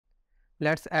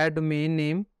let's add domain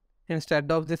name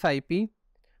instead of this IP.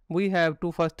 We have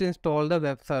to first install the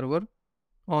web server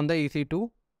on the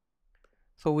EC2.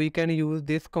 So we can use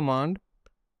this command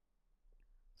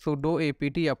sudo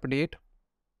apt update.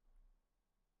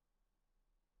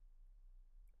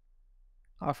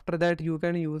 After that you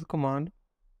can use command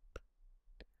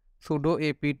sudo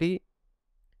apt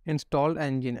install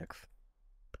nginx.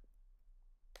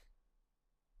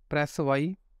 Press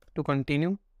Y to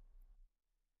continue.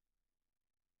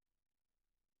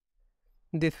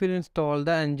 This will install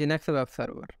the Nginx web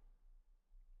server.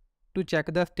 To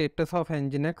check the status of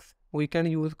Nginx, we can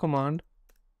use command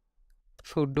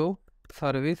sudo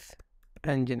service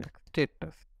nginx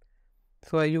status.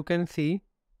 So as you can see,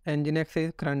 Nginx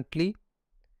is currently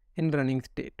in running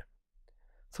state.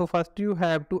 So first you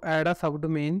have to add a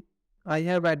subdomain. I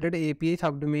have added API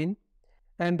subdomain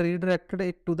and redirected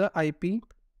it to the IP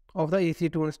of the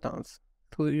EC2 instance.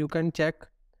 So you can check,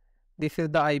 this is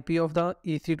the IP of the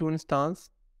EC2 instance.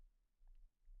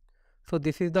 So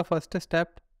this is the first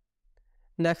step.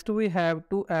 Next we have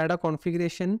to add a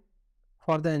configuration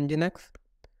for the Nginx.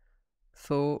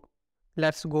 So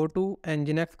let's go to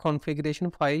Nginx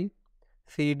configuration file,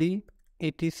 cd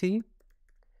etc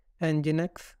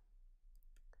Nginx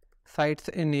sites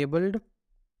enabled,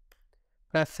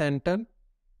 press enter,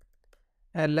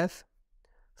 ls.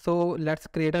 So let's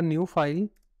create a new file,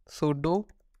 sudo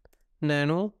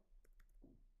nano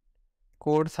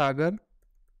code sagar,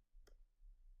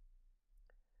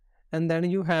 and then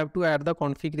you have to add the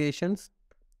configurations.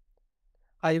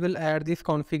 I will add this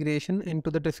configuration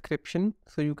into the description,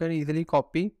 so you can easily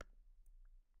copy,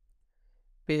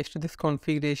 paste this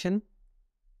configuration.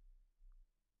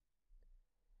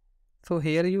 So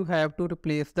here you have to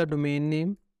replace the domain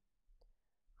name.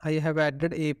 I have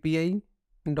added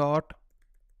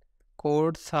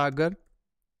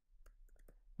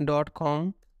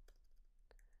api.codesagar.com,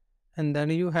 and then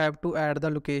you have to add the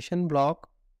location block.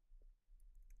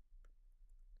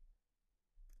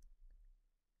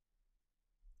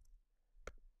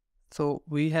 So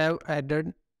we have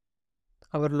added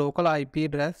our local IP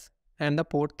address and the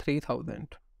port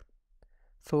 3000.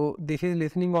 So this is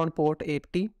listening on port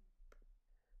 80.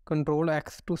 Control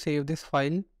X to save this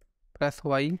file, press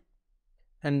Y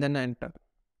and then enter.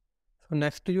 So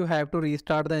next you have to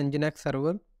restart the Nginx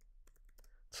server,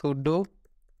 sudo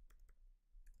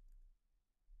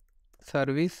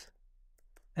service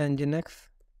nginx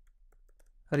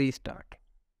restart.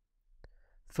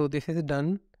 So this is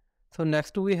done. So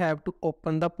next we have to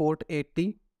open the port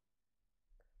 80.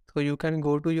 So you can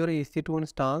go to your EC2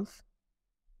 instance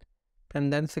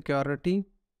and then security,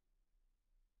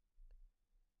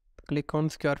 click on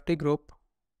security group,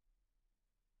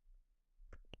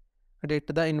 edit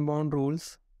the inbound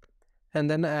rules and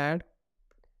then add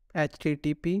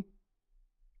HTTP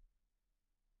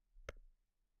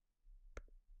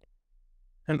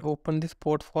and open this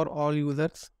port for all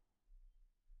users,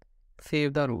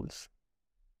 save the rules.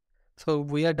 So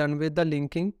we are done with the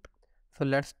linking. So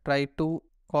let's try to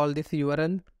call this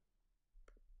URL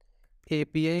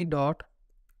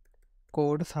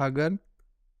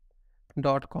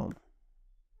api.codesagar.com.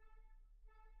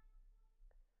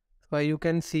 So you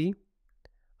can see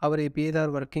our APIs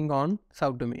are working on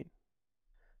subdomain.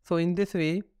 So in this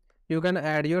way, you can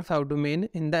add your subdomain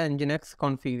in the Nginx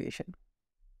configuration.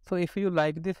 So if you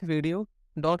like this video,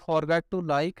 don't forget to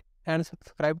like and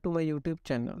subscribe to my YouTube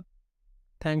channel.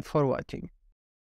 Thanks for watching.